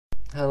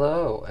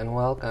Hello, and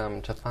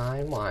welcome to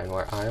Fine Wine,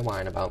 where I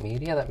whine about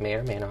media that may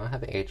or may not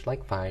have aged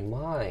like fine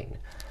wine.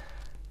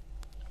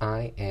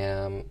 I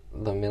am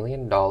the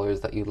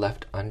 $1,000,000 that you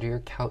left under your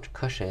couch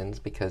cushions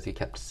because you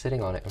kept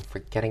sitting on it and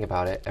forgetting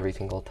about it every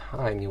single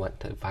time you went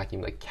to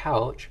vacuum the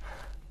couch,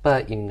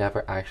 but you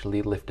never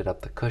actually lifted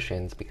up the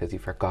cushions because you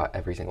forgot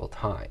every single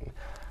time.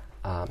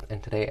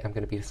 And today I'm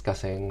going to be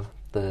discussing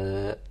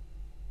the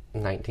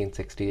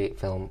 1968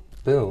 film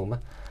Boom.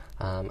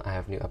 I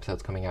have new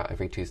episodes coming out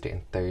every Tuesday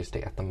and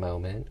Thursday at the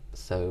moment,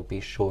 so be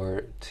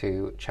sure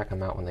to check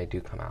them out when they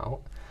do come out.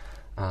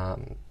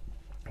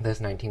 This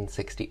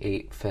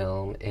 1968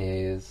 film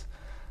is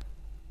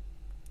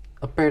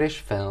a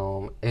British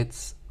film.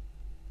 It's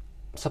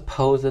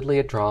supposedly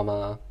a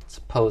drama,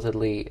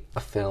 supposedly a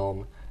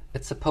film.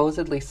 It's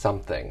supposedly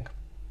something.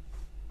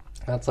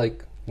 That's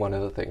like one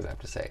of the things I have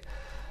to say.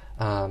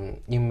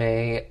 You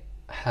may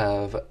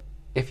have,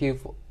 if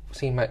you've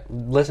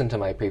listened to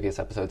my previous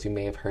episodes, you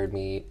may have heard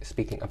me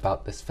speaking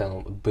about this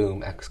film,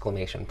 Boom!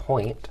 Exclamation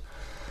point,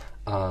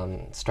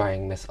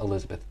 starring Miss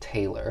Elizabeth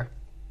Taylor.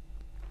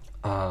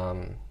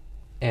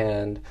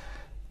 And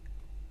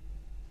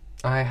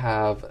I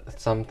have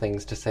some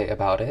things to say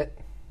about it.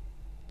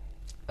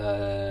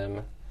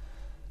 And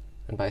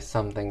by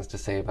some things to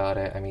say about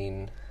it, I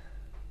mean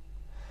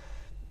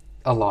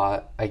a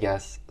lot, I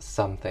guess.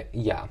 Something,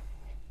 yeah.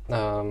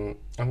 I'm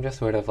just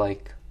sort of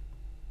like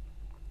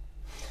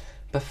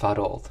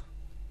befuddled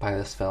by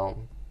this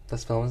film.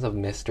 This film is a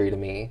mystery to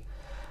me.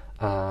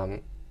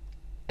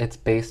 It's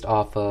based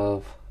off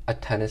of a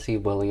Tennessee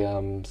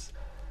Williams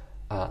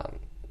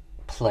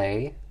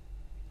play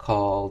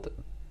called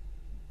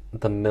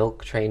The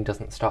Milk Train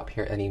Doesn't Stop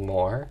Here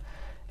Anymore.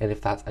 And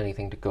if that's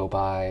anything to go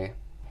by,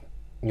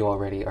 you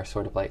already are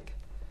sort of like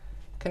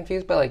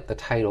confused by like the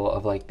title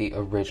of like the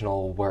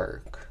original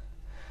work.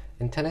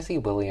 And Tennessee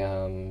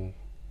Williams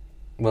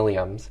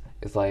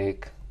is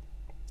like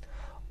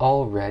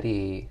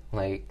already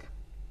like,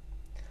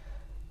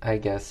 I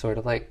guess, sort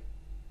of like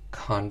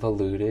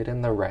convoluted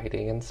in the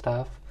writing and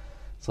stuff.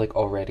 It's like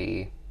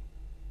already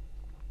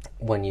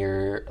when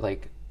you're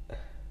like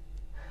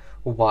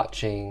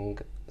watching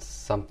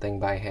something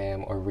by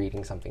him or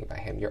reading something by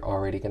him, you're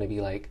already going to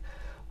be like,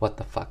 what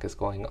the fuck is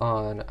going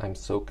on? I'm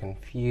so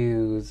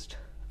confused.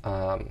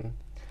 Am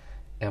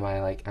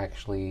I like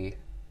actually,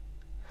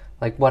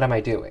 like, what am I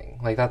doing?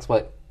 Like, that's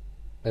what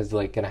is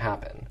like going to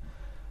happen.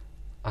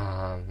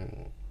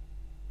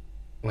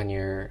 When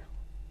you're,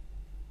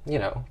 you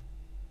know,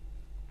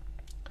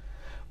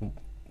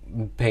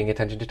 paying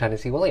attention to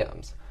Tennessee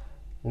Williams.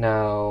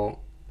 Now,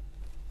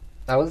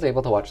 I was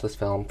able to watch this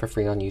film for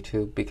free on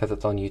YouTube because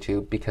it's on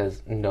YouTube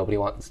because nobody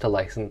wants to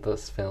license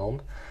this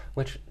film,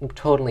 which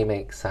totally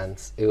makes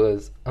sense. It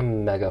was a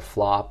mega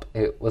flop.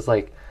 It was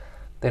like,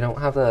 they don't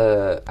have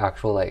the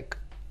actual like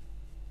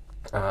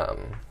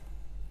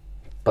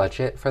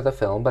budget for the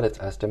film, but it's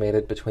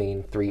estimated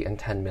between 3 and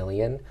 10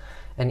 million.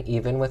 And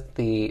even with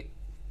the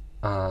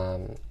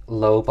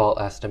low ball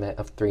estimate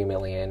of 3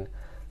 million,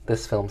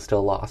 this film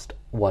still lost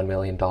 $1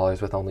 million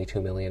with only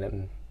 2 million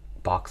in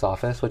box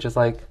office, which is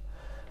like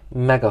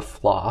mega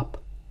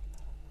flop.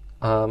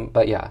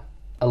 But yeah,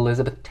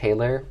 Elizabeth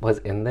Taylor was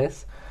in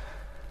this,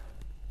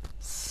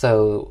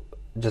 so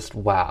just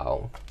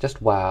wow,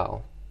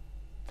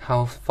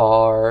 how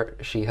far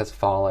she has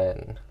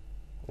fallen.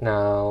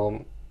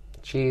 Now,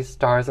 she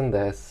stars in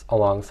this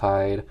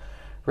alongside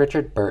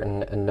Richard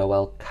Burton and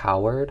Noel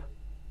Coward.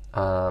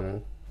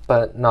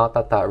 But not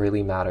that that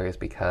really matters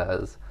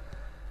because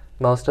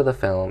most of the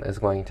film is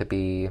going to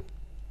be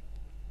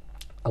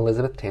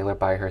Elizabeth Taylor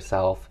by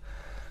herself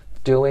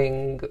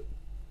doing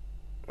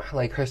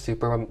like her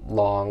super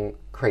long,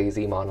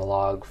 crazy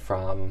monologue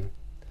from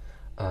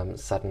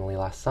Suddenly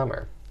Last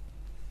Summer.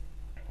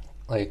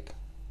 Like,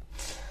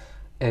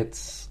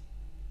 it's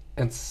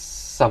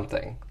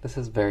something. This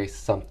is very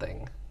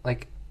something.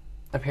 Like,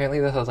 apparently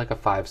this has like a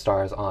 5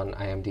 stars on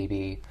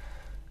IMDb.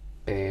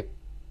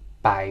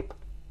 Babe,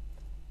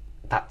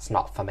 that's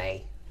not for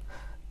me.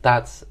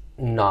 That's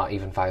not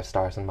even 5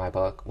 stars in my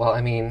book. Well,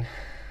 I mean,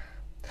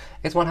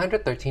 it's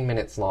 113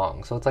 minutes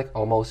long, so it's like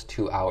almost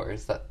 2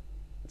 hours.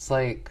 It's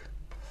like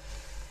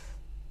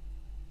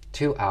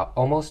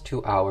almost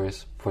 2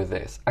 hours for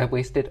this. I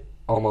wasted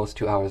almost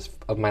 2 hours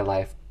of my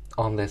life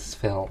on this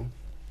film.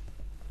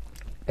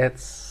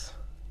 It's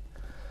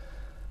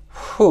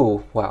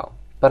wow.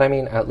 But I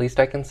mean, at least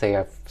I can say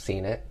I've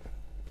seen it,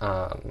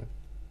 because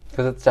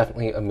it's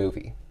definitely a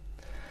movie.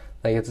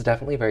 Like, it's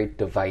definitely very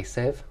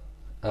divisive,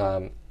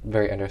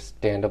 very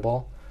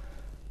understandable.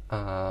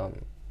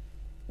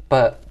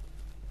 But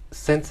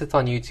since it's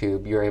on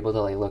YouTube, you're able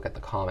to like look at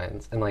the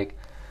comments, and like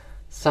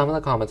some of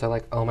the comments are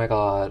like, "Oh my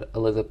god,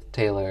 Elizabeth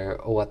Taylor,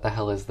 what the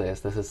hell is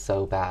this? This is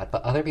so bad."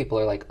 But other people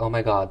are like, "Oh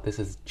my god, this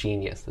is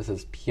genius. This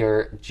is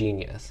pure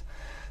genius."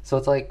 So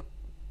it's like,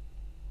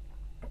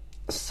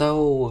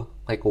 so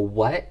like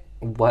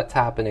what's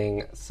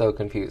happening? So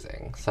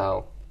confusing.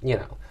 So, you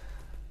know,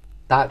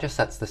 that just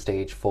sets the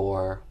stage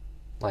for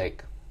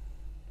like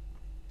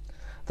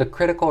the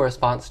critical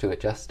response to it.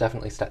 Just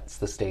definitely sets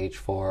the stage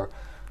for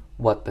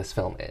what this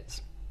film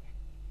is.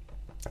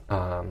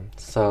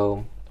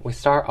 So we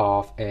start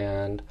off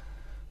and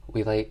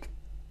we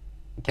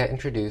get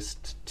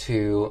introduced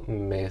to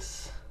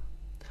Miss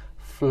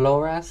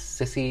Flora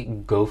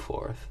Sissy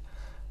Goforth,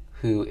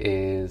 who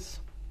is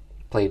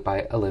played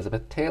by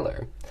Elizabeth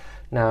Taylor.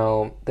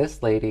 Now,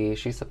 this lady,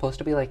 she's supposed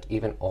to be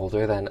even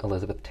older than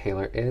Elizabeth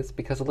Taylor is,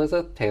 because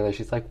Elizabeth Taylor,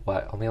 she's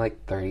only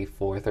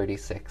 34,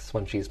 36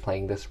 when she's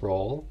playing this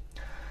role,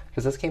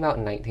 because this came out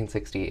in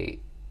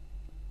 1968.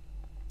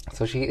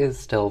 So she is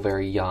still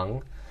very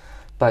young,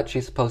 but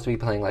she's supposed to be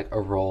playing a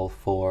role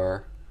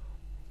for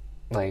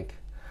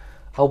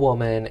a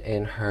woman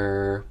in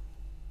her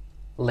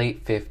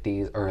late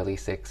 50s, early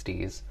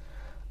 60s,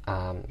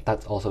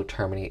 that's also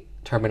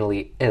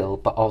terminally ill,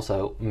 but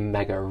also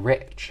mega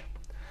rich.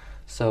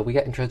 So we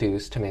get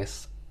introduced to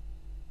Miss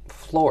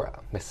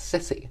Flora, Miss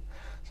Sissy.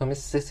 So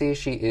Miss Sissy,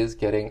 she is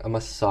getting a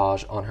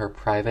massage on her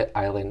private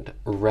island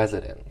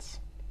residence.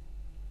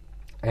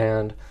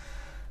 And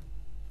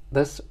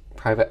this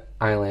private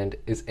island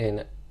is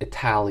in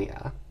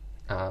Italia,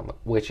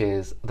 which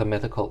is the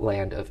mythical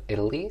land of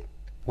Italy,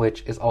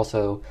 which is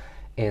also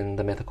in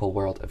the mythical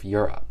world of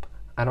Europe.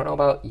 I don't know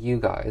about you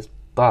guys,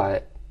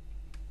 but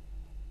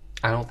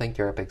I don't think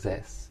Europe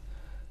exists.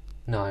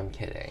 No, I'm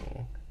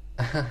kidding.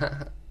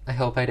 I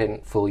hope I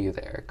didn't fool you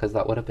there, because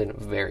that would have been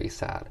very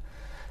sad.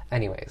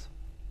 Anyways,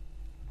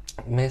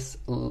 Miss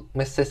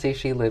Sissy,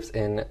 she lives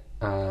in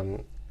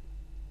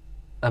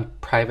a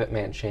private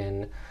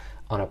mansion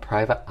on a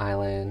private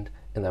island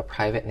in the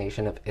private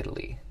nation of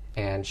Italy.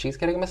 And she's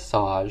getting a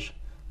massage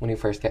when you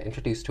first get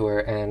introduced to her,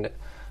 and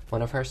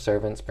one of her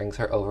servants brings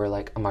her over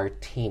a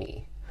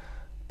martini.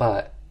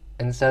 But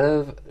instead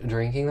of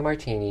drinking the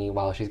martini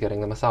while she's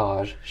getting the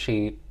massage,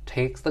 she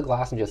takes the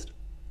glass and just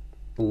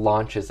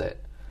launches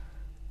it,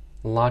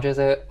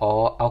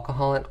 all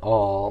alcohol and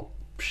all,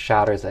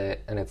 shatters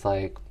it, and it's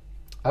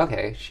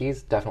okay,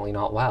 she's definitely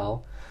not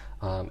well,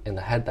 in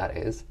the head that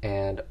is.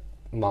 And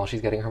while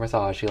she's getting her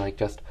massage, she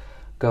just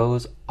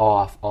goes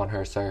off on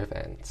her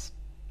servants.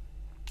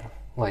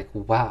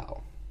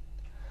 Wow.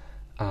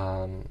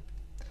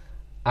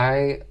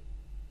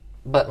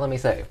 But let me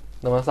say,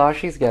 the massage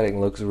she's getting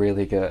looks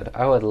really good.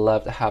 I would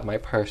love to have my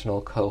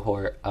personal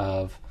cohort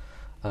of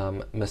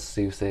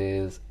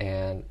masseuses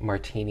and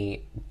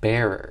martini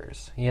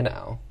bearers,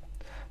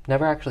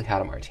 Never actually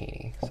had a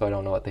martini, so I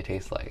don't know what they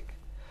taste like.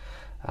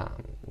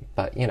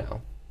 But,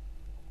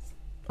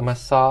 a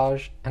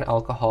massage and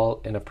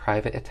alcohol in a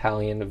private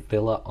Italian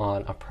villa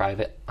on a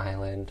private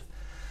island.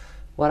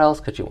 What else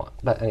could you want?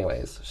 But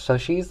anyways, so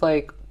she's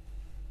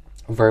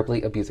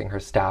verbally abusing her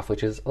staff,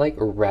 which is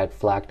red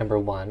flag number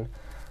one.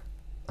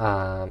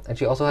 And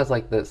she also has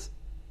this,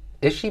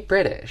 is she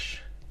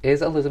British?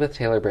 Is Elizabeth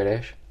Taylor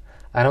British?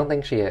 I don't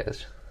think she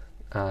is.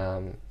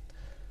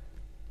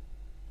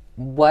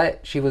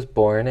 She was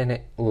born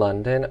in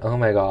London? Oh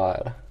my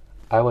god.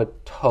 I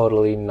would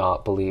totally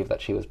not believe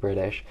that she was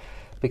British,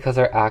 because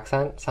her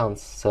accent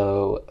sounds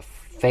so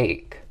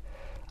fake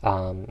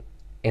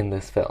in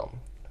this film.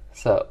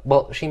 So,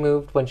 she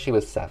moved when she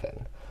was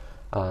 7.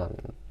 But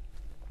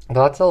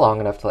that's still long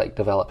enough to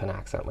develop an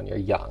accent when you're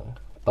young.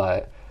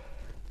 But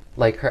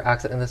her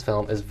accent in this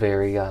film is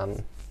very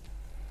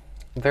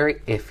very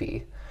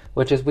iffy,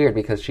 which is weird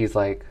because she's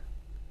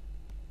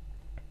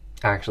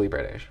actually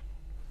British.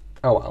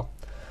 Oh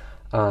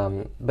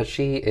well. But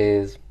she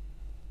is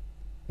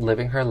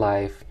living her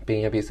life,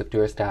 being abusive to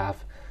her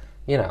staff,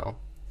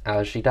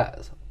 as she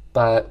does.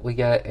 But we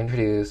get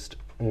introduced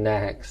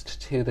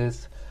next to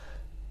this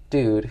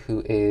dude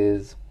who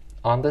is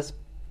on this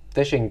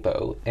fishing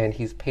boat, and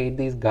he's paid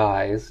these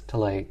guys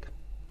to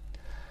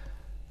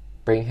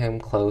bring him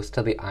close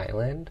to the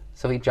island.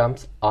 So he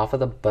jumps off of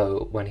the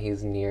boat when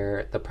he's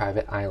near the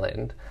private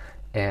island,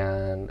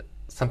 and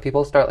some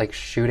people start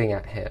shooting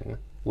at him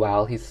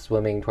while he's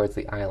swimming towards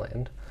the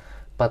island,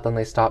 but then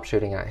they stop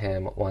shooting at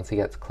him once he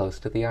gets close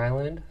to the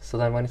island. So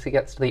then once he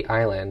gets to the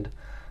island,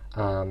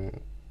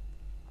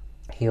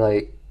 he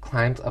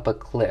climbs up a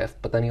cliff,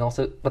 but then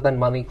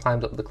when he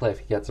climbs up the cliff,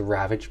 he gets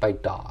ravaged by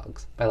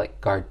dogs, by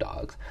guard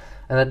dogs,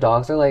 and the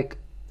dogs are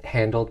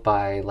handled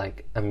by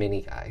a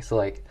mini guy, so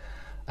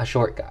a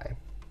short guy.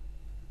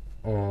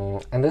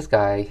 And this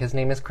guy, his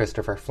name is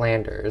Christopher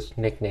Flanders,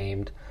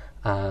 nicknamed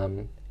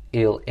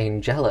Il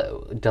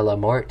Angelo della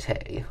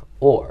Morte,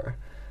 or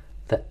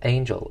the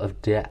Angel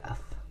of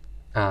Death.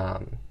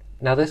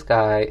 Now this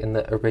guy, in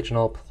the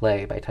original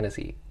play by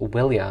Tennessee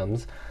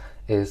Williams,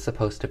 is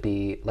supposed to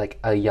be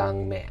a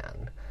young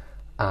man.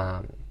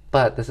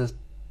 But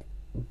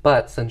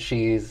since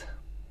she's,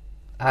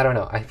 I don't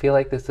know, I feel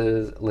like this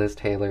is Liz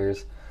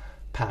Taylor's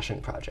passion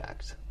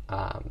project.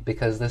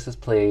 Because this is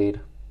played,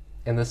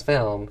 in this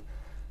film,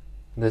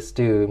 this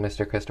dude,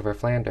 Mr. Christopher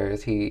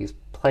Flanders, he's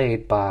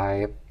played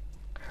by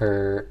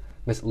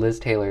Miss Liz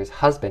Taylor's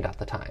husband at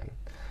the time,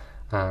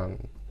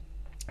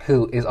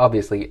 who is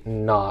obviously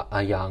not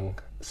a young,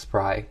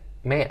 spry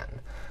man.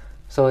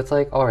 So it's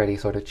already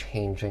sort of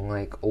changing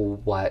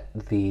what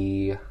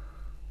the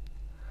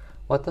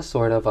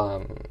sort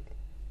of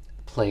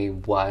play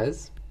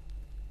was.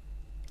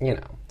 you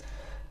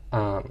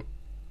know.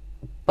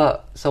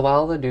 But so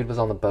while the dude was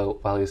on the boat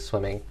while he was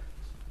swimming,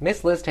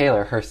 Miss Liz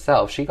Taylor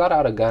herself, she got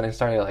out a gun and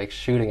started like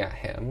shooting at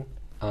him.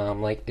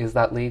 Like, is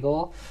that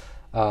legal?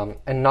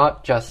 And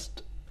not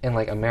just in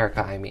like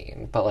America, I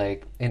mean, but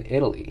like in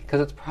Italy,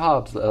 because it's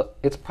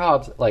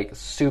probs like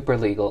super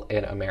legal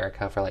in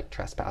America for like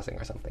trespassing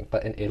or something,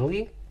 but in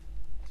Italy.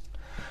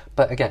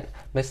 But again,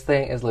 Miss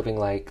Thing is living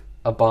like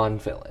a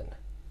Bond villain.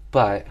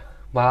 But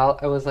while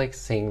I was like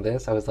seeing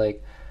this, I was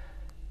like,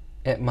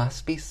 it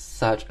must be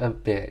such a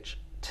bitch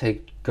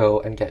to go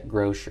and get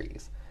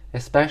groceries,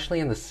 especially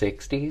in the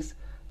 60s.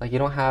 Like, you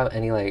don't have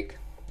any like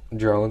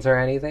drones or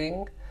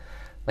anything.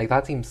 Like,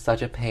 that seems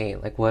such a pain.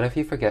 Like, what if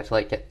you forget to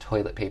like get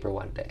toilet paper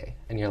one day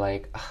and you're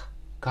like,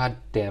 God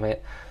damn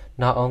it,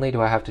 not only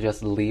do I have to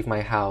just leave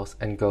my house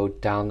and go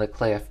down the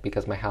cliff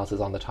because my house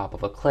is on the top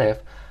of a cliff,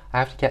 I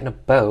have to get in a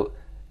boat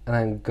and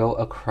then go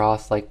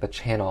across like the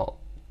channel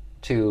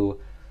to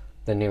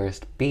the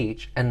nearest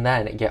beach and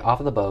then get off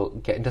of the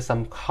boat, get into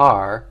some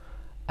car,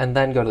 and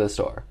then go to the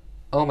store.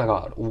 Oh my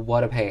god,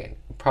 what a pain.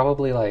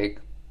 Probably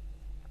like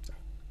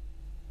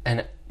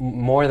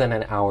more than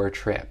an hour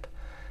trip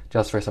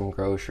just for some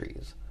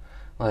groceries.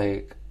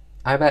 Like,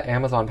 I bet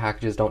Amazon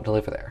packages don't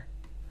deliver there.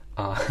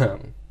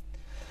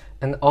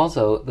 And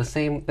also, the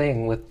same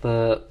thing with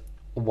the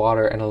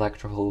water and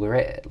electrical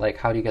grid. Like,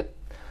 how do you get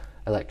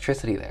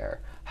electricity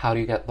there? How do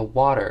you get the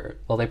water?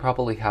 Well, they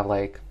probably have,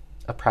 like,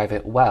 a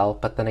private well,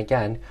 but then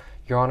again,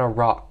 you're on a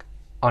rock,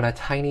 on a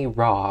tiny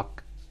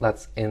rock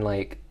that's in,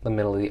 like, the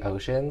middle of the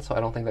ocean, so I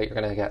don't think that you're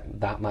gonna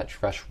get that much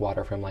fresh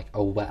water from, like,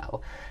 a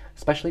well.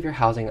 Especially if you're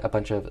housing a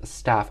bunch of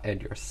staff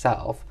and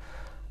yourself.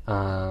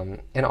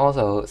 And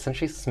also, since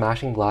she's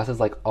smashing glasses,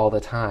 like, all the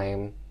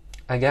time,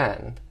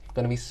 again, it's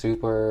gonna be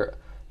super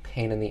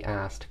pain in the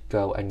ass to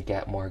go and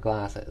get more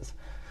glasses.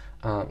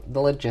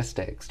 The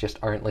logistics just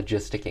aren't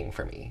logisticking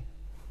for me.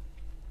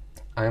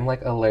 I'm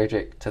like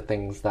allergic to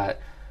things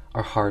that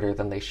are harder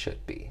than they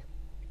should be.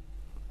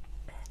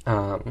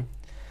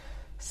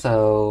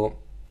 So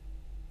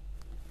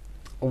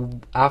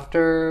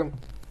after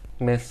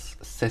Miss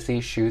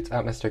Sissy shoots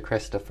at Mr.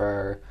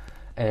 Christopher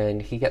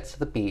and he gets to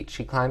the beach,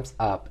 she climbs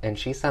up and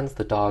she sends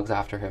the dogs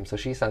after him. So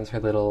she sends her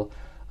little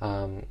I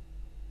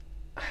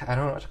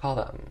don't know what to call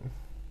them.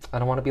 I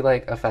don't want to be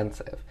like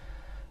offensive.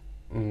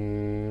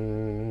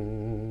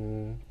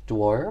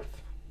 Dwarf?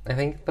 I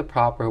think the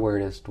proper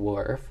word is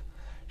dwarf.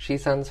 She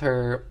sends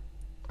her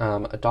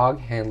a dog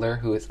handler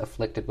who is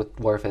afflicted with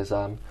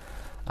dwarfism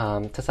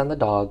to send the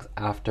dogs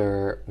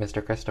after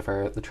Mr.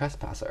 Christopher, the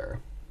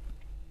trespasser.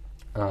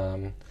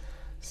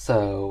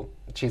 So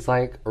she's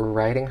like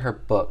writing her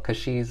book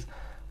because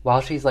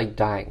while she's like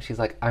dying, she's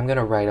like, I'm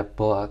gonna write a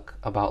book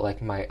about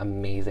like my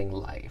amazing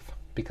life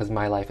because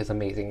my life is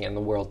amazing and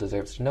the world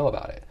deserves to know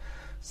about it.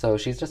 So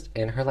she's just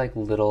in her like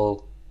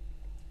little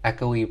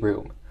echoey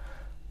room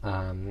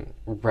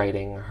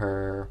writing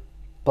her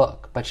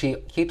book, but she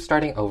keeps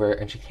starting over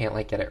and she can't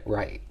like get it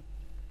right.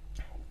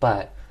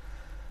 But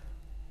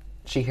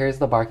she hears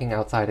the barking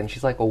outside and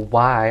she's like, well,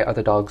 why are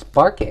the dogs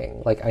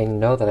barking? Like, I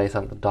know that I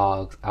sent the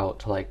dogs out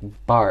to like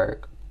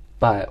bark,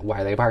 but why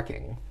are they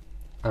barking?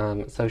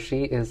 So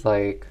she is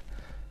like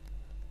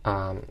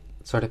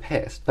sort of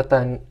pissed, but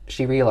then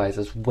she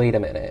realizes, wait a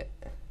minute,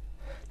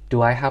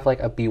 do I have like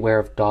a beware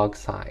of dog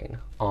sign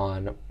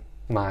on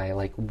my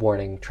like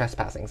warning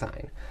trespassing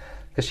sign?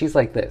 Because she's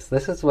like this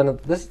is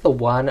the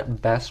one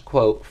best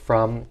quote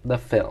from the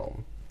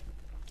film.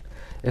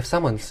 If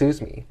someone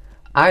sues me,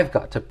 I've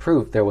got to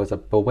prove there was a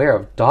beware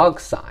of dog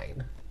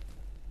sign.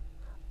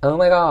 Oh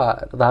my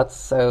god, that's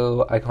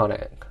so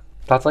iconic.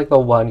 That's like the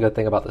one good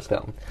thing about this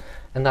film.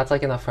 And that's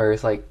like in the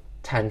first like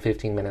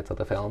 10-15 minutes of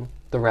the film.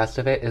 The rest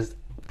of it is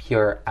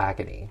pure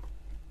agony.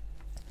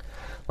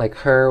 Like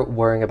her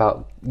worrying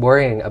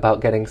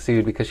about getting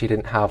sued because she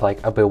didn't have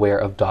like a beware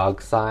of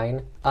dog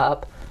sign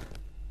up.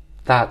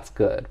 That's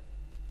good.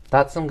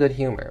 That's some good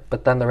humor.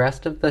 But then the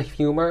rest of the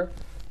humor,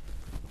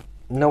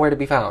 nowhere to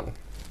be found.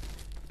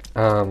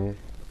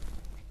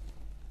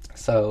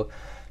 So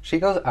she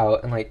goes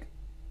out and like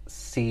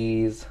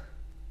sees.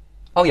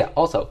 Oh yeah,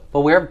 also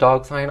beware of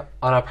dog sign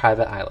on a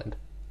private island.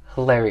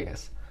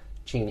 Hilarious,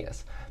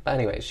 genius. But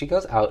anyway, she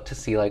goes out to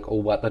see like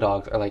what the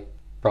dogs are like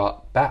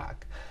brought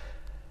back.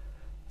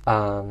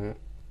 And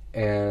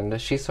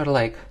she's sort of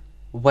like,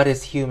 what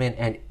is human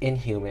and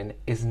inhuman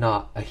is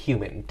not a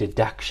human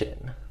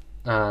deduction.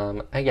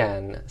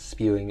 Again,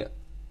 spewing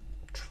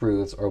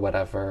truths or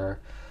whatever,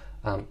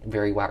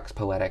 very wax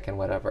poetic and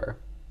whatever.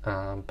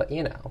 But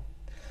you know.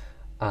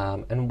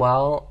 And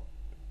while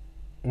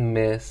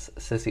Miss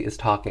Sissy is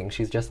talking,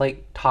 she's just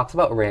like talks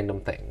about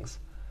random things.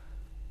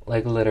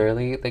 Like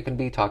literally, they can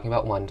be talking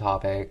about one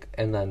topic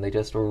and then they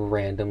just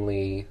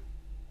randomly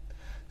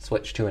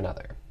switch to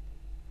another.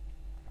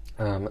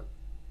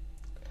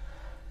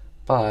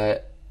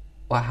 But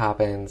what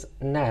happens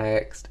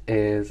next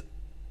is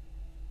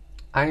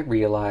I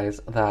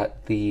realize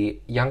that the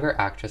younger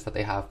actress that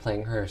they have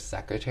playing her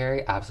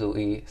secretary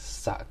absolutely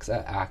sucks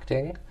at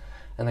acting,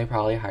 and they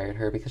probably hired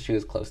her because she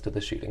was close to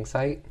the shooting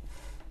site.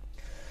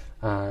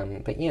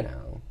 But you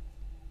know.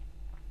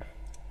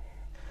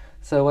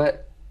 So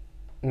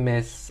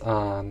Miss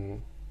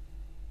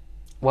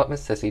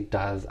Sissy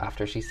does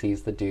after she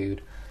sees the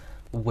dude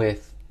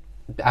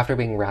after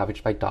being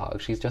ravaged by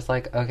dogs, she's just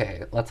like,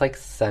 okay, let's like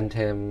send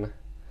him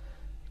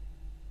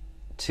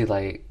to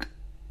like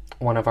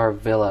one of our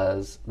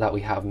villas that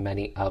we have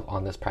many of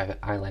on this private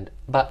island,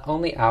 but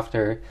only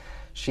after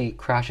she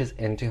crashes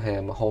into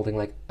him holding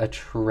like a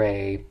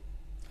tray,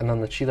 and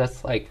then she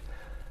just like,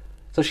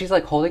 so she's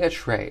like holding a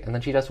tray, and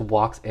then she just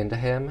walks into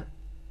him,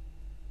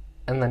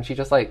 and then she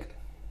just like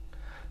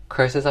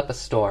curses up a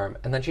storm,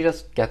 and then she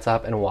just gets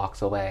up and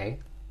walks away.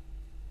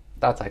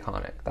 That's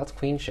iconic. That's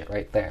queen shit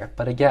right there.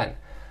 But again,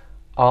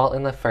 all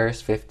in the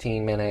first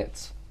 15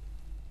 minutes.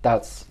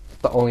 That's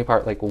the only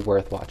part like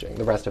worth watching.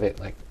 The rest of it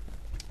like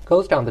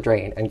goes down the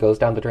drain, and goes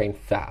down the drain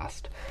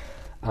fast.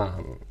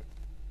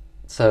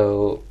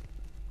 So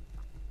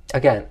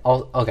again,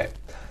 okay.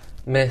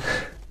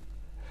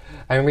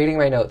 I'm reading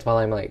my notes while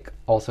I'm like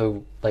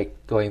also like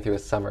going through a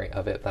summary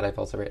of it that I've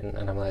also written,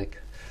 and I'm like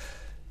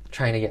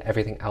trying to get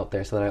everything out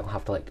there so that I don't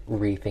have to like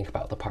rethink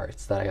about the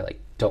parts that I like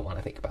don't want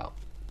to think about,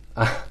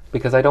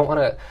 because I don't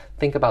want to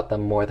think about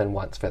them more than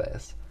once for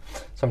this.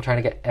 So I'm trying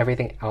to get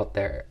everything out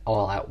there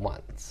all at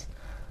once.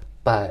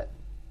 But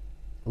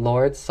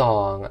Lord's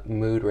song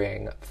Mood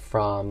Ring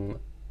from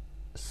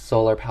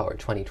Solar Power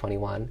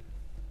 2021,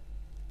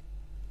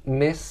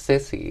 Miss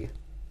Sissy,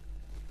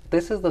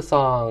 this is the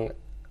song.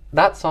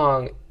 That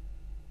song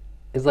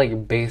is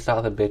like based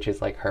off of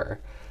bitches like her.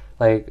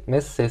 Like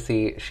Miss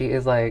Sissy, she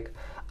is like,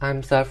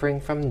 I'm suffering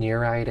from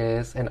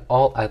neuritis and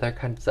all other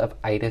kinds of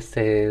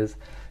itises.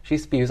 She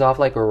spews off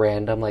like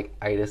random like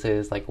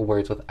itises, like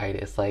words with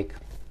itis, like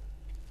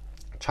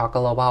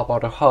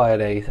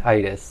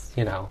chocolate-itis,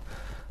 you know,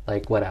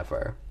 like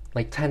whatever.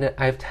 Like I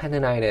have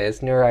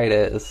tendinitis,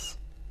 neuritis,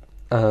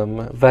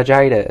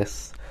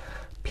 vagitis,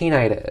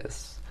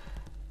 penitis,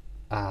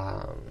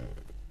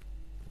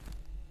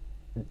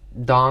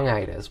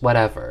 dongitis,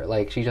 whatever.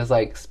 Like she just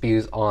like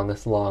spews on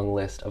this long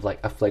list of like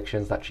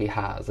afflictions that she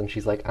has, and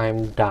she's like,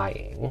 I'm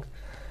dying.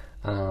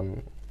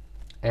 And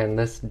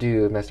this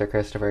dude, Mr.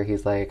 Christopher,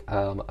 he's like,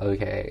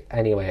 okay.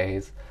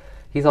 Anyways,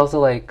 he's also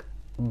like,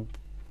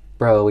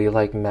 bro, we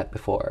like met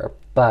before,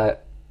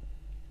 but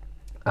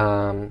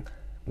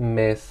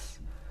Miss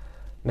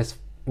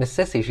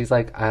Sissy, she's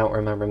like, I don't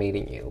remember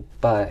meeting you,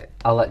 but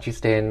I'll let you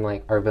stay in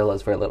like our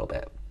villas for a little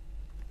bit.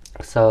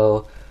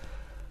 So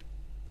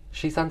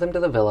she sends him to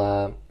the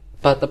villa,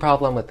 but the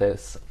problem with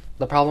this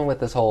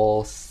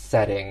whole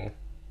setting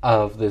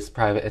of this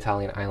private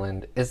Italian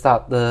island is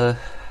that the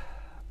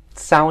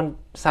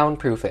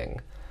soundproofing,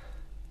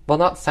 well,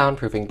 not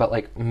soundproofing, but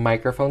like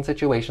microphone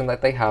situation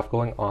that they have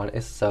going on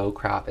is so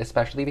crap,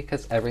 especially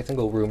because every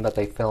single room that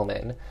they film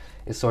in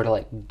is sort of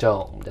like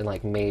domed and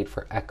like made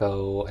for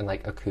echo and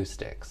like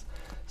acoustics.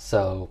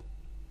 So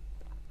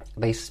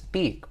they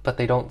speak, but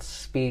they don't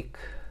speak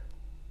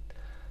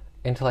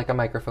into like a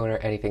microphone or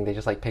anything. They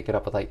just like pick it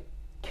up with like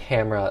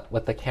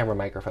the camera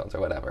microphones or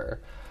whatever.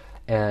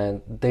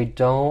 And they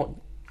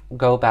don't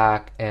go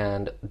back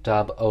and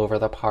dub over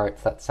the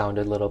parts that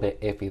sounded a little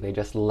bit iffy. They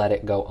just let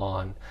it go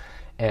on.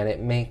 And it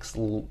makes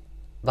the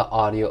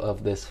audio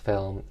of this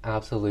film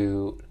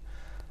absolute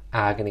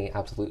agony,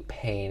 absolute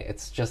pain.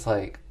 It's just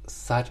like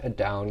such a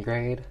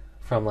downgrade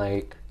from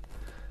like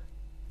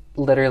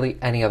literally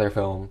any other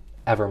film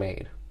ever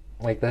made.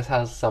 Like this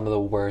has some of the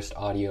worst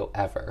audio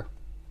ever.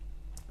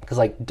 Because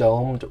like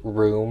domed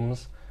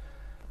rooms,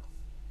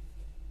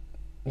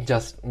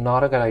 just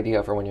not a good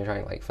idea for when you're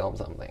trying to like film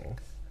something.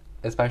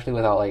 Especially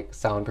without like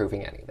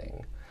soundproofing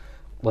anything.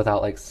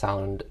 Without like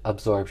sound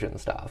absorption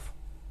stuff.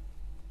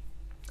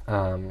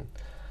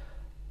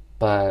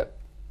 But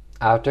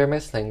after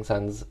Miss Thing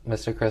sends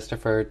Mr.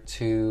 Christopher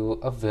to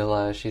a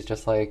villa, she's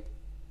just like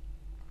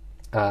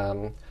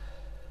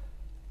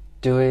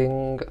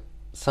doing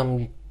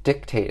some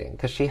dictating,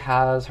 because she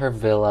has her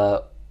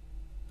villa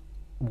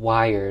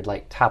wired,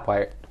 like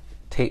wiretapped,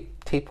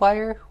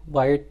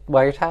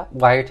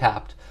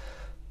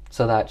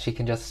 so that she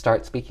can just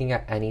start speaking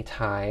at any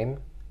time,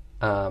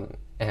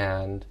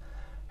 and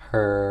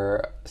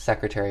her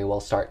secretary will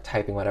start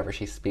typing whatever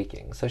she's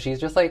speaking. So she's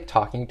just like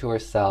talking to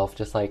herself,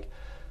 just like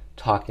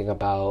talking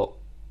about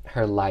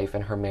her life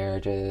and her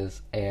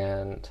marriages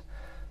and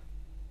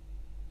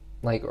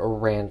like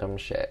random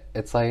shit.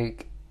 It's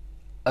like,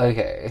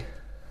 okay,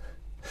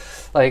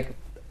 like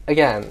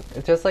again,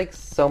 it's just like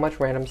so much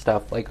random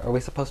stuff. Like, are we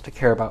supposed to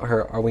care about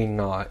her? Are we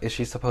not? Is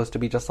she supposed to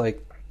be just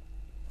like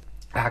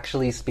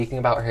actually speaking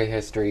about her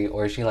history,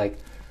 or is she like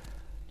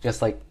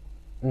just like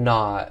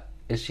not?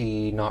 Is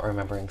she not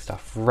remembering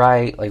stuff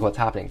right? Like, what's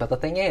happening? But the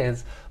thing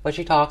is, what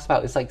she talks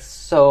about is like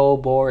so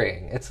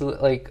boring. It's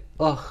like,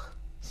 ugh,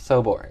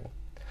 so boring.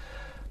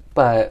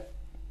 But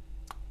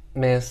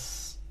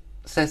Miss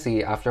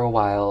Sissy, after a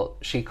while,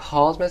 she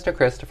calls Mr.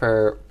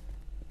 Christopher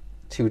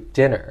to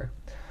dinner.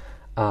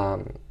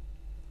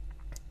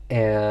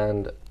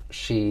 And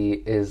she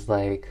is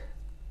like,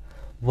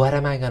 what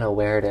am I gonna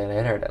wear to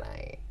dinner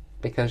tonight?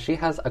 Because she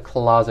has a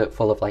closet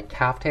full of like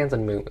caftans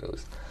and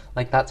muumuus.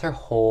 Like, that's her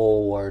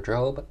whole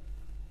wardrobe,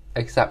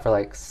 except for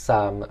like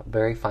some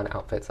very fun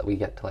outfits that we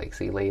get to like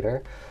see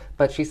later.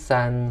 But she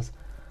sends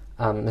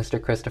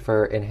Mr.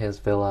 Christopher in his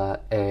villa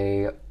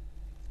a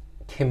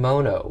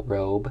kimono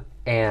robe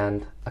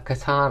and a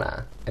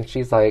katana, and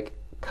she's like,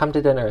 "Come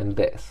to dinner in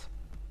this."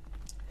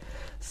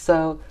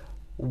 So,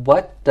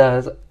 what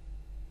does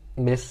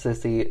Miss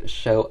Sissy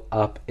show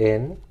up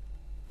in?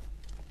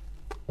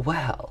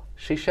 Well,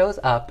 she shows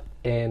up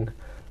in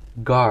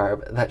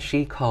garb that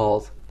she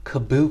calls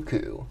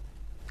kabuki.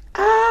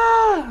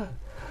 Ah!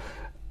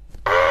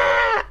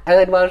 Ah! And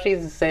then while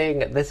she's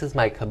saying, "This is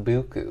my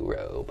kabuki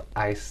robe,"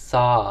 I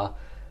saw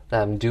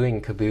them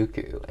doing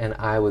kabuki, and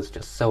I was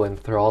just so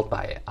enthralled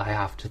by it.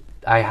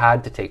 I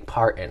had to take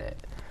part in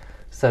it.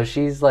 So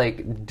she's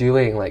like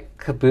doing like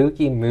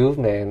kabuki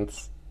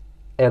movements,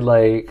 and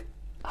like,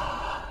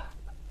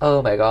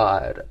 oh my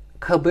god,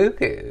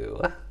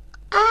 kabuki.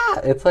 Ah!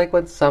 It's like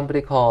when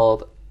somebody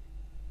called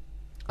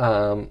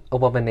a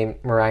woman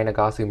named Mirai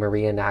Nagasu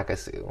Maria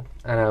Nagasu,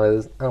 and I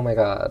was, oh my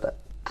god.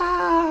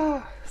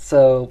 Ah!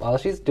 So while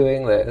she's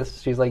doing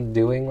this, she's like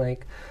doing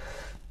like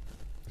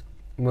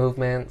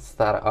movements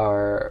that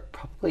are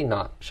probably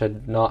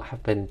should not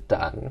have been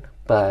done,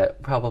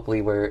 but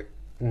probably were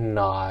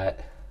not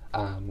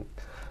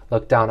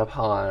looked down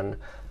upon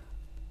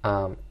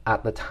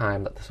at the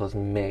time that this was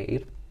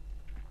made.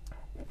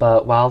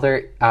 But while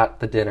they're at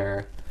the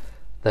dinner,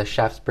 the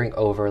chefs bring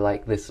over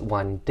like this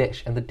one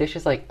dish, and the dish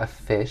is like a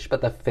fish,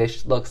 but the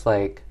fish looks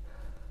like,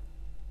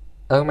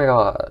 oh my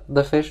god,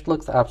 the fish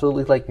looks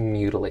absolutely like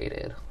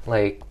mutilated.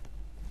 Like,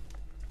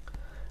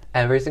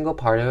 every single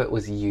part of it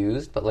was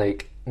used, but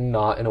like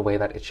not in a way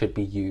that it should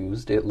be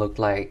used. It looked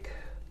like,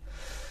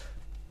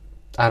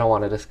 I don't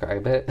want to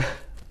describe it.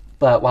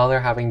 But while they're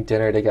having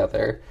dinner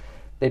together,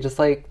 they just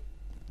like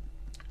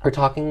are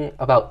talking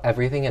about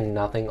everything and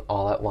nothing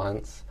all at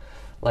once.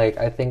 Like,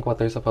 I think what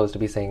they're supposed to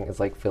be saying is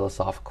like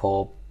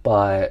philosophical,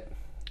 but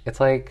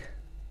it's like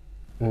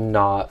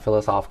not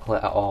philosophical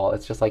at all.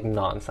 It's just like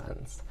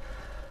nonsense.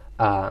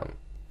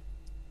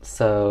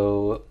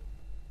 So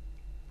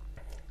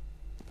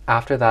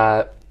after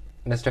that,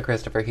 Mr.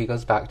 Christopher, he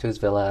goes back to his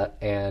villa,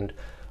 and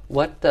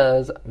what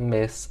does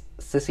Miss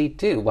Sissy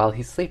do while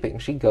he's sleeping?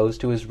 She goes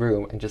to his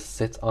room and just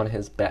sits on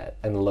his bed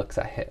and looks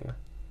at him.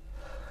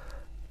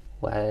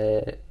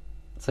 What?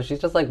 So she's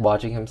just like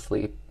watching him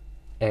sleep,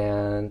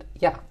 and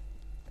yeah.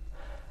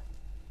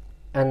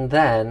 And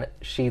then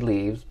she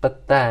leaves,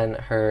 but then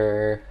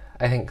her,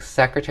 I think,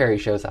 secretary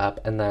shows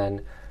up, and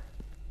then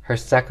her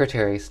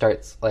secretary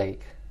starts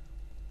like,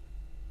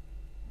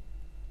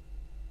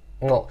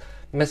 well,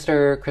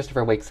 Mr.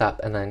 Christopher wakes up,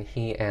 and then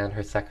he and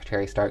her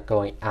secretary start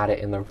going at it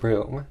in the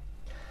room.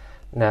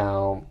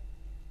 Now,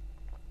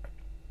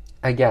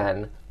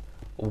 again,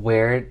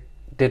 where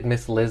did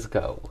Miss Liz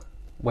go?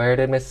 Where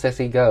did Miss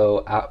Sissy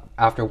go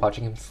after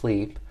watching him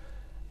sleep?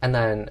 And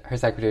then her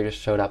secretary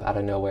just showed up out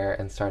of nowhere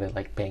and started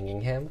like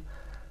banging him.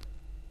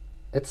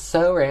 It's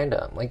so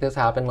random. Like, this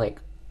happened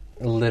like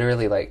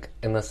literally like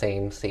in the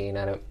same scene,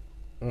 and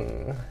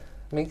it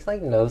makes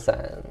like no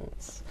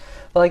sense.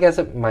 Well, I guess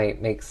it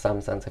might make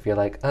some sense if you're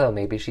like, oh,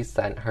 maybe she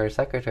sent her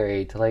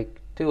secretary to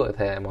like do it with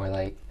him, or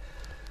like,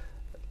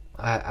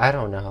 I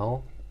don't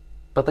know.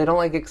 But they don't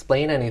like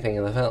explain anything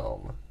in the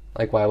film.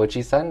 Like, why would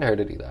she send her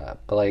to do that?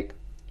 But like,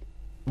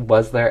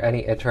 was there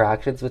any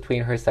interactions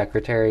between her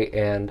secretary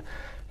and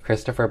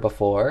Christopher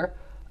before?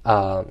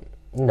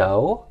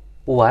 No.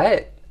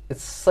 What?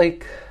 It's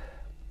like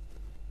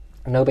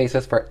no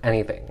basis for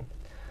anything.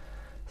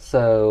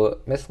 So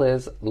Miss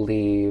Liz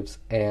leaves,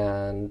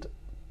 and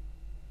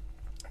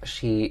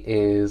she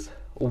is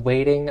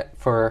waiting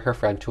for her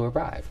friend to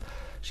arrive.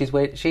 She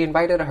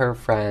invited her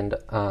friend,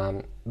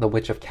 the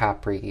Witch of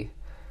Capri,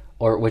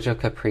 or Witch of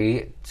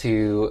Capri,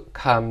 to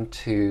come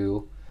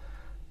to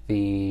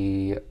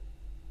her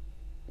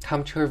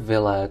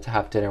villa to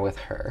have dinner with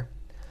her.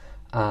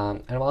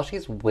 And while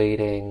she's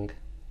waiting,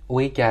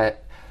 we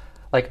get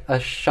like a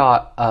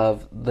shot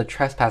of the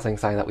trespassing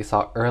sign that we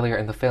saw earlier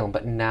in the film,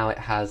 but now it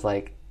has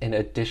like an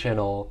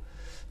additional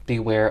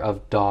 "beware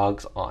of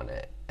dogs" on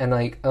it. And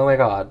like, oh my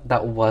god,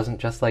 that wasn't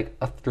just like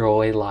a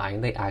throwaway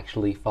line. They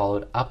actually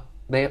followed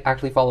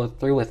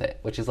through with it,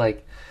 which is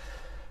like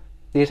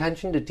the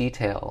attention to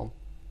detail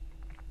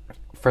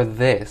for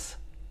this.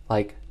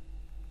 Like,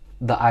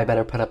 I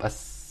better put up a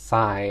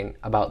sign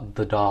about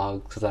the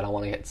dogs because I don't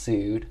want to get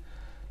sued.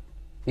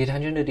 The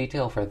attention to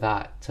detail for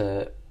that,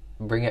 to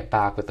bring it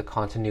back with the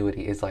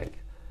continuity, is like,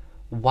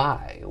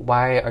 why?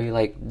 Why are you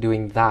like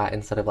doing that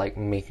instead of like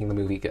making the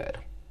movie good?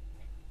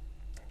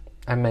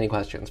 I have many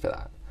questions for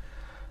that.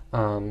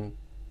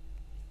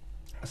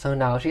 So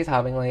now she's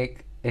having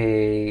like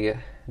a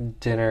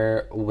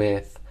dinner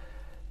with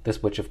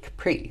this Witch of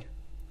Capri,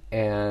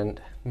 and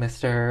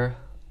Mr.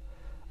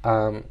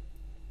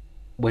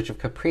 Witch of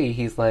Capri,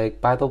 he's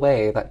like, by the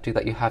way, that dude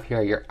that you have here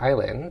at your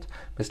island,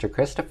 Mr.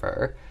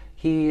 Christopher,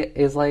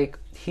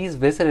 he's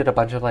visited a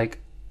bunch of like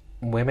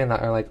women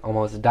that are like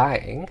almost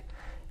dying,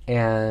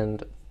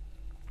 and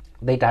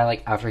they die,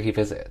 like, after he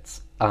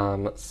visits.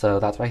 So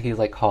that's why he's,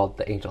 like, called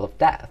the Angel of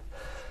Death.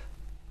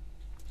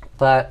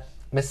 But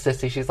Miss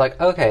Sissy, she's like,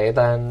 okay,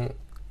 then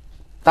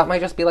that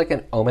might just be, like,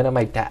 an omen of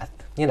my death,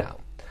 you know.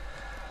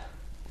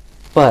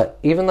 But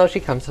even though she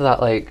comes to that,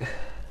 like,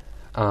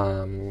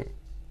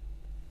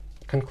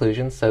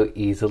 conclusion so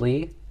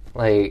easily,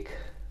 like,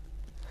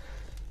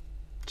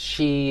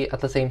 she, at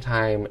the same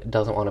time,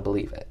 doesn't want to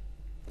believe it.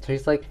 So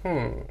she's like,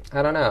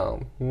 I don't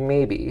know,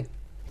 maybe.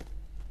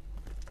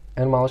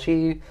 And while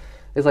she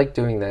is, like,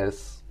 doing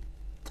this,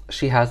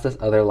 she has this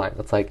other line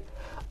that's like,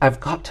 I've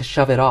got to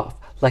shove it off,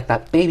 like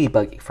that baby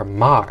buggy from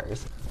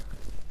Mars.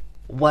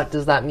 What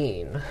does that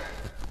mean?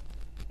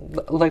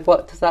 Like,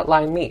 what does that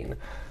line mean?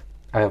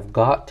 I've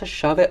got to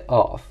shove it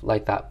off,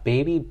 like that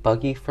baby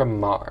buggy from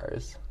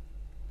Mars.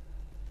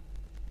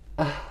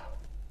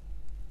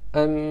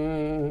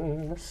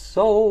 I'm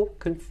so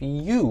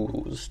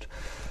confused.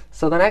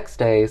 So the next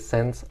day,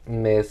 since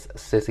Miss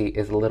Sissy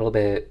is a little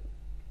bit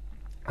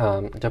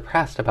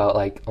depressed about,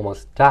 like,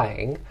 almost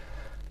dying,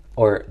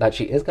 or that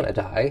she is gonna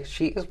die,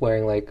 she is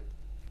wearing, like,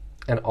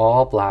 an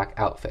all-black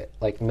outfit,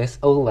 like Miss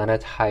Olenna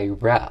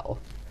Tyrell.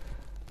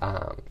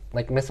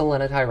 Like Miss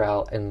Olenna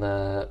Tyrell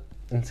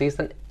in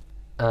season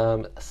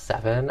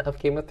 7 of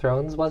Game of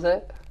Thrones, was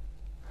it?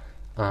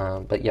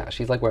 But yeah,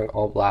 she's, like, wearing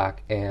all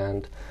black,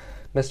 and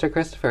Mr.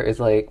 Christopher is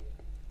like,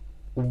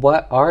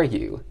 what are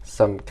you?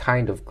 Some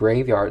kind of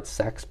graveyard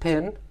sex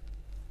pin?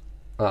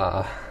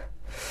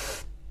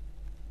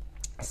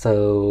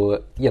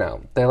 So, you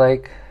know, they're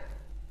like,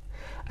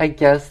 I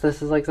guess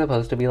this is, like,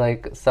 supposed to be,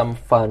 like, some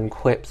fun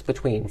quips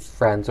between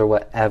friends or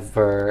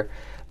whatever,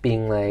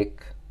 being,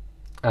 like,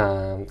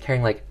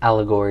 carrying, like,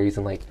 allegories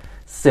and, like,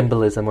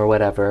 symbolism or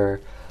whatever,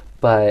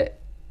 but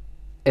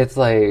it's,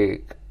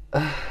 like,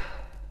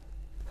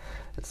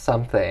 it's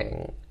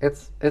something.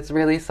 It's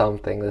really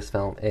something, this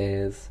film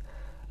is.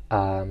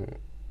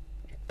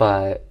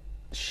 But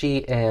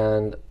she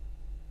and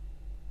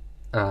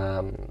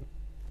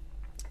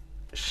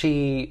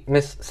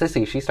Miss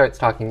Sissy, she starts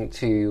talking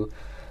to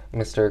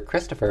Mr.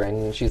 Christopher,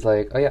 and she's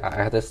like, oh yeah,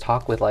 I had this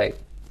talk with, like,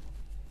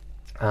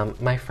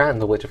 my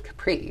friend, the Witch of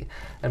Capri,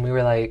 and we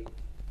were, like,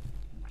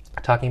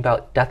 talking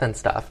about death and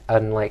stuff,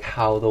 and, like,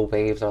 how the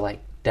waves are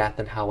like death,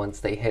 and how once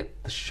they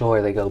hit the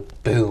shore, they go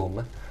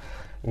boom.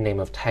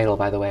 Name of title,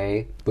 by the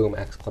way, boom,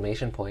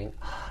 exclamation point.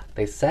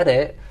 They said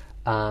it,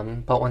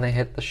 but when they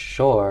hit the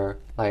shore,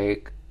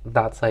 like,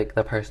 that's, like,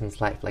 the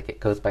person's life. Like, it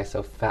goes by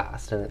so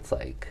fast, and it's,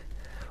 like,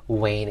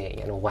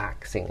 waning and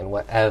waxing and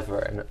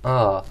whatever,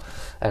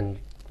 and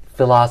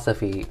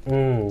philosophy,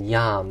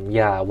 yum,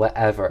 yeah,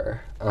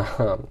 whatever.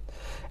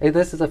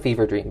 This is a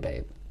fever dream,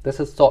 babe. This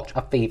is such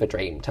a fever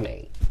dream to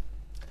me.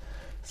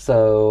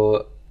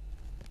 So,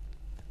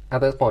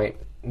 at this point,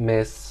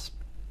 Miss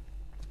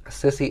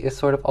Sissy is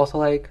sort of also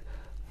like,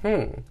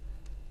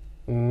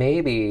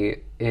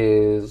 maybe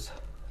is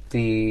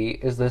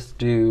this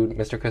dude,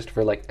 Mr.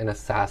 Christopher, like, an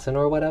assassin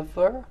or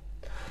whatever?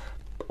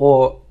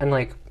 And,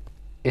 like,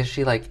 is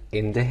she, like,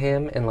 into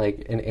him in,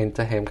 like, an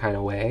into him kind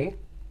of way?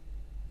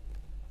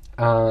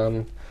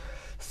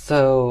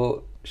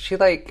 So she,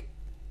 like,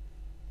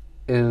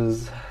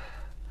 is,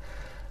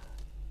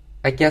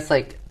 I guess,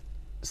 like,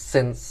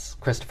 since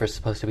Christopher's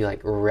supposed to be,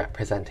 like,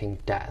 representing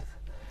death,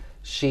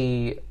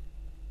 she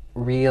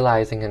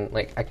realizing and,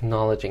 like,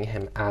 acknowledging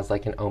him as,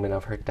 like, an omen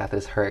of her death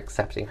is her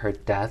accepting her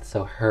death,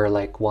 so her,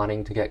 like,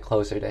 wanting to get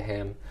closer to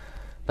him,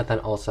 but then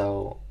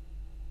also,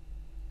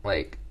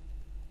 like,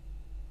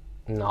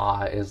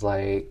 not is,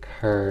 like,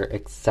 her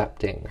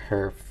accepting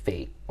her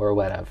fate or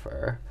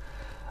whatever,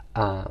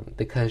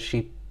 because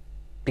she's,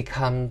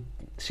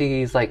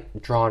 like,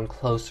 drawn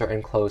closer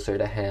and closer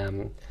to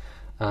him,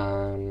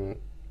 and,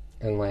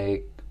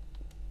 like,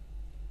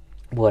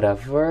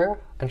 whatever,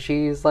 and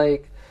she's,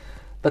 like,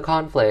 the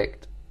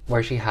conflict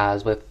where she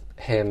has with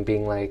him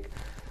being like,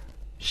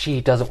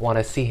 she doesn't want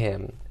to see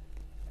him,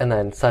 and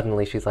then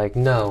suddenly she's like,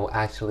 no,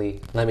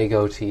 actually, let me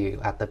go to you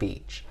at the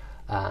beach.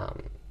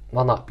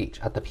 Well, not beach,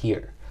 at the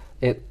pier.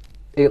 It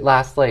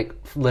lasts, like,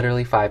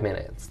 literally 5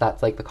 minutes.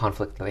 That's, like, the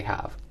conflict that they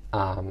have.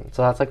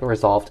 So that's, like,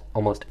 resolved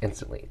almost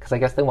instantly, because I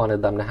guess they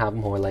wanted them to have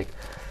more, like,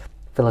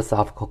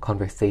 philosophical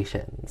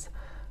conversations,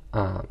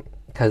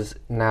 because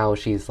now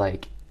she's,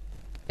 like,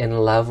 in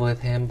love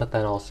with him, but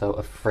then also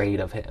afraid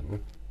of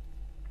him.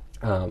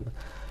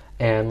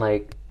 And,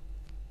 like,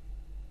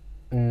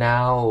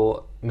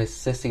 now Miss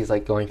Sissy's,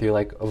 like, going through,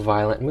 like,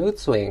 violent mood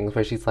swings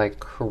where she's, like,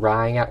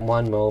 crying at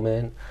one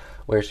moment,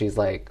 where she's,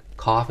 like,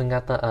 coughing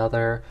at the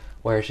other,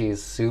 where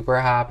she's super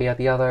happy at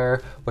the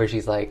other, where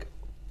she's, like,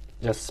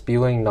 just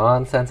spewing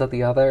nonsense at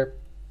the other.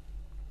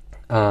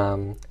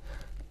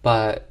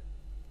 But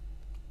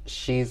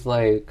she's,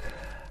 like,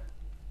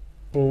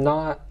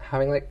 not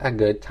having, like, a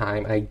good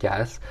time, I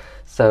guess.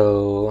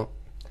 So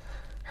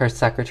her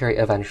secretary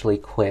eventually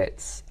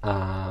quits,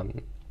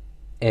 and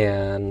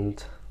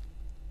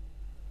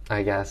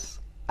I guess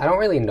I don't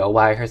really know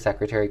why her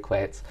secretary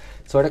quits.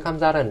 It sort of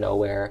comes out of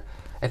nowhere,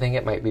 I think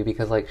it might be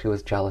because like she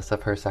was jealous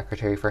of her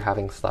secretary for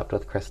having slept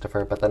with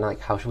Christopher, but then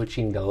like how would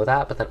she know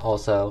that? But then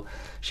also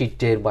she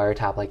did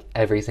wiretap like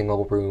every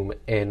single room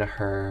in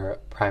her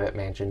private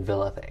mansion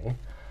villa thing.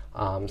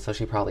 So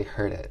she probably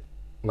heard it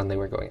when they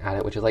were going at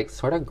it, which is like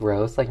sort of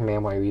gross. Like,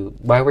 ma'am,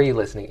 why were you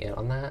listening in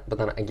on that? But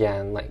then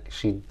again, like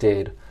she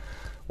did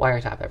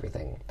wiretap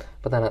everything.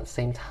 But then at the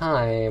same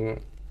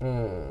time,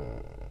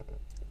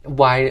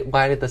 why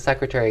did the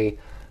secretary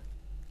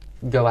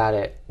go at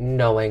it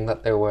knowing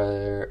that there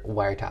were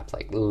wiretaps,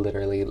 like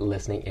literally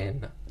listening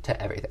in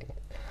to everything?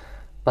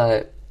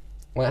 But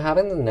what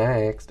happens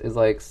next is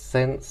like,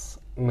 since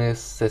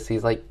Miss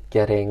Sissy's like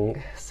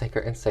getting sicker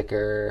and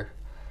sicker,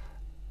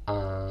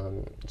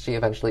 she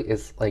eventually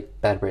is like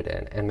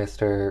bedridden, and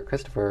Mr.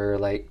 Christopher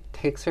like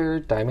takes her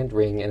diamond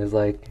ring and is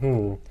like,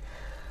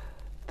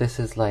 this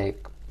is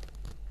like,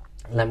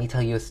 let me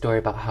tell you a story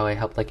about how I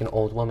helped like an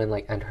old woman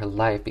like end her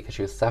life because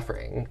she was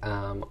suffering.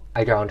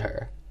 I drowned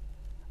her.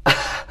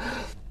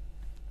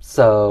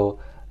 So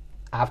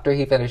after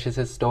he finishes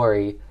his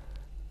story,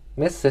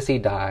 Miss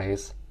Sissy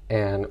dies,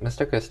 and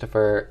Mr.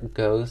 Christopher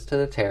goes to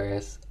the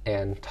terrace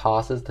and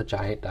tosses the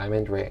giant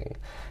diamond ring.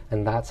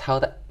 And that's how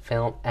the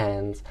film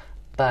ends,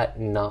 but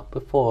not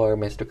before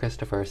Mr.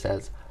 Christopher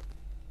says,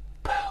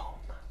 boom.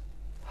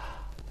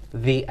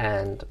 The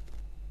end.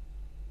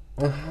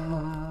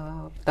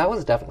 That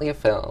was definitely a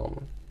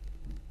film.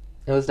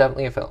 It was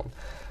definitely a film.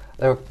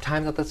 There were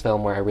times at this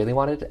film where I really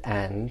wanted it to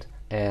end,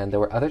 and there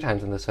were other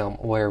times in this film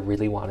where I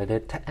really wanted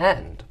it to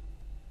end.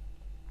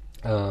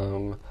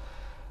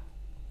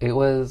 It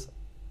was...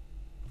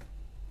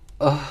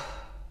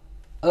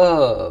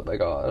 oh my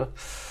god.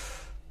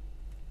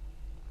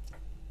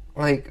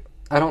 Like,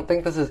 I don't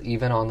think this is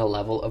even on the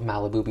level of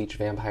Malibu Beach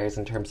Vampires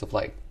in terms of,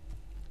 like,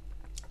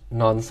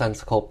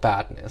 nonsensical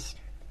badness.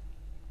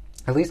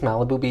 At least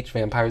Malibu Beach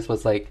Vampires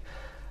was, like,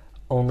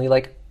 only,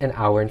 like, an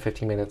hour and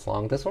 15 minutes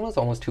long. This one was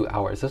almost 2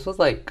 hours. This was,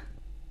 like,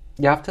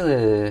 you have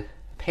to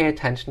pay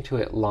attention to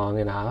it long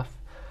enough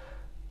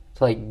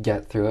to, like,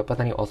 get through it, but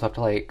then you also have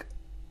to, like,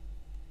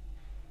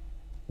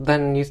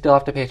 then you still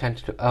have to pay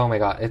attention to, oh my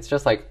god, it's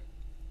just, like,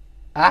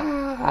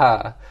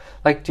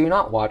 like, do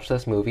not watch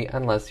this movie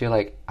unless you're,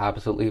 like,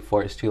 absolutely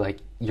forced to, like,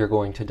 you're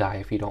going to die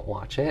if you don't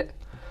watch it,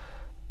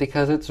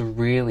 because it's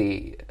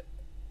really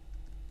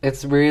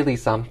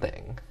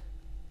something.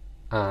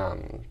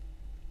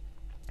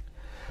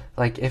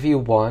 Like, if you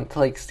want to,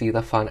 like, see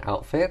the fun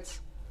outfits,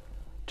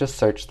 just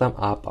search them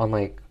up on,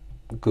 like,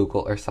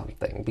 Google or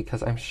something,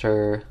 because I'm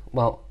sure,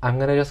 well, I'm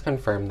gonna just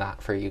confirm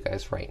that for you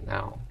guys right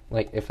now,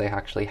 like, if they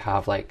actually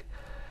have, like,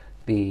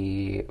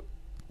 the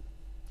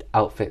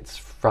outfits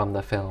from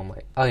the film.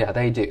 Like, oh yeah,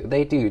 they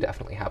do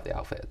definitely have the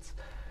outfits,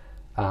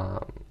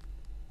 and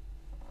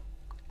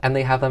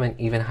they have them in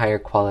even higher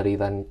quality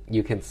than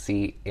you can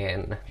see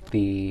in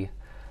the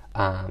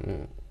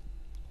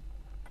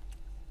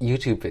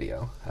YouTube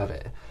video of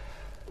it.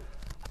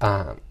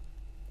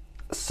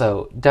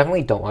 So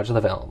definitely don't watch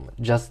the film,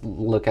 just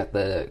look at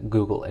the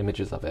Google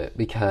images of it,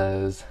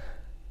 because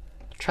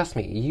trust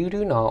me, you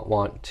do not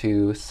want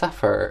to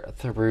suffer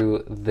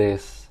through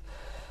this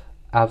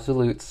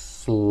absolute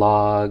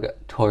slog,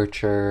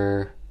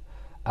 torture,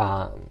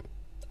 I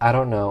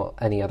don't know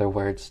any other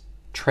words,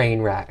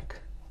 train wreck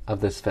of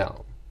this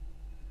film.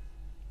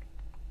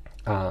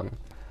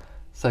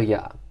 So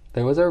yeah,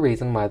 there was a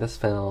reason why this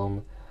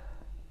film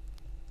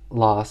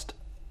lost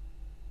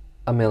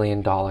 $1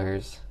 million,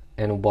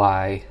 and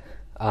why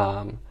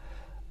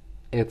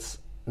it's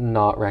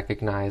not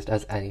recognized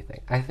as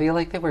anything. I feel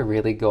like they were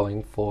really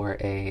going for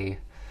a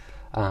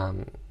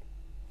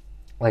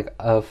like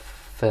a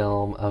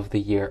film of the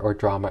year or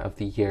drama of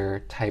the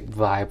year type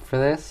vibe for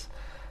this.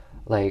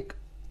 Like,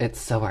 it's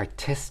so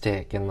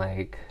artistic and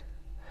like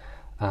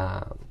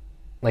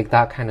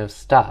that kind of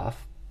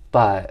stuff,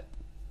 but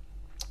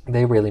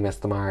they really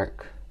missed the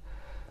mark.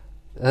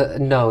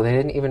 No, they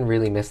didn't even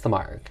really miss the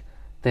mark.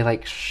 They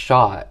like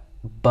shot,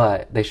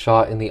 but they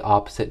shot in the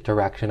opposite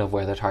direction of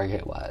where the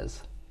target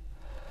was.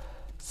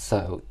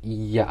 So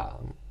yeah,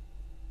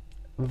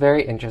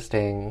 very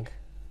interesting.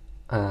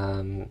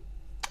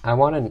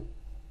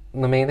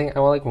 The main thing I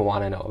want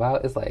to know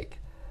about is like,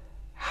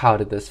 how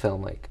did this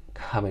film like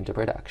come into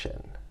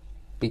production?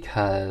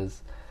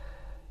 Because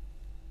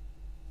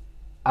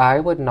I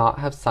would not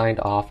have signed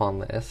off on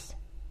this,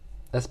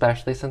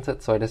 especially since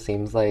it sort of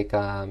seems like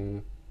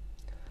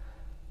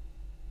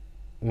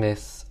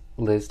Miss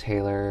Liz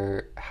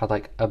Taylor had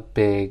like a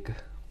big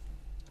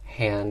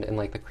hand in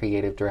like the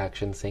creative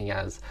direction, seeing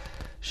as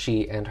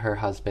she and her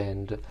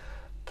husband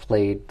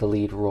played the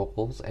lead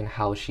roles, and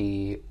how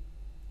she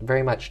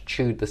very much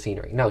chewed the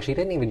scenery. No, she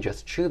didn't even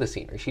just chew the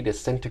scenery, she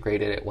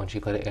disintegrated it when she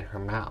put it in her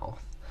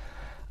mouth.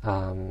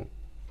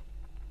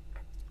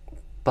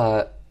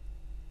 But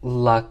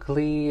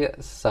luckily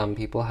some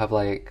people have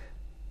like,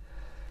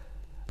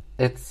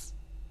 it's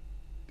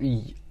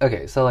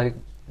okay, so like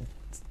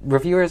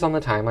reviewers on the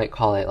time like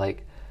call it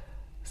like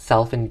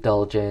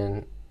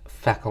self-indulgent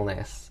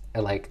feckleness,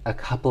 and like a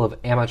couple of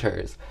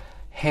amateurs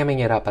hamming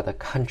it up at the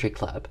country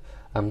club.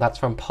 That's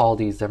from Paul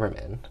D.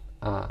 Zimmerman.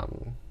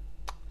 No,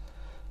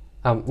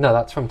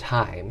 that's from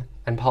Time.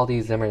 And Paul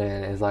D.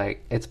 Zimmerman is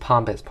like, it's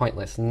pompous,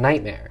 pointless,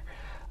 nightmare.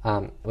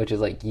 Which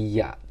is like,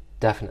 yeah,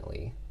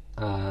 definitely.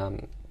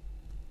 And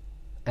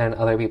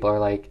other people are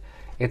like,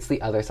 it's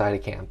the other side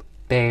of camp.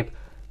 Babe,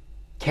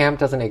 camp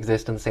doesn't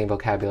exist in the same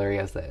vocabulary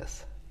as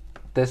this.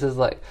 This is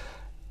like,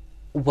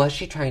 was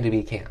she trying to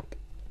be camp?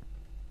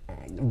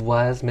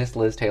 Was Miss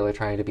Liz Taylor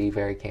trying to be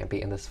very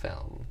campy in this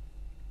film?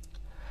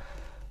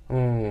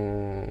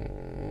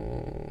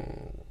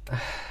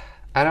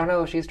 I don't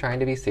know if she's trying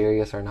to be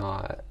serious or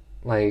not.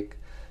 Like,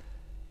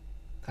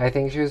 I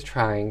think she was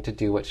trying to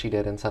do what she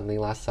did in Suddenly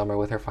Last Summer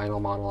with her final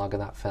monologue in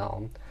that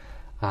film.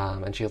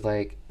 And she was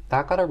like,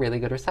 that got a really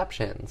good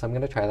reception, so I'm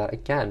going to try that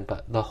again.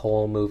 But the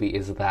whole movie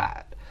is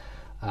that.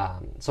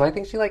 So I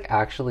think she, like,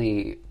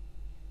 actually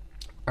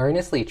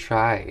earnestly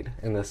tried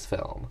in this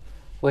film,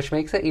 which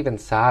makes it even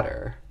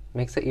sadder.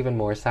 Makes it even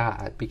more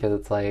sad, because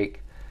it's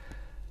like,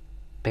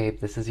 babe,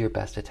 this is your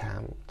best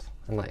attempt.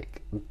 And,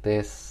 like,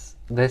 this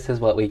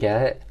is what we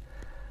get.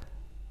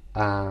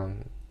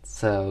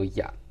 So,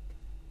 yeah.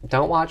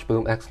 Don't watch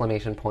Boom!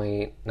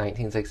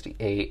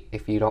 1968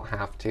 if you don't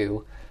have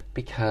to,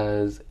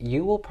 because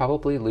you will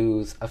probably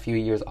lose a few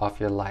years off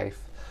your life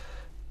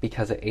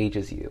because it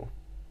ages you.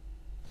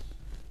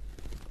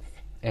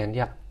 And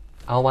yeah,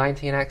 I'll whine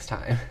to you next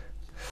time.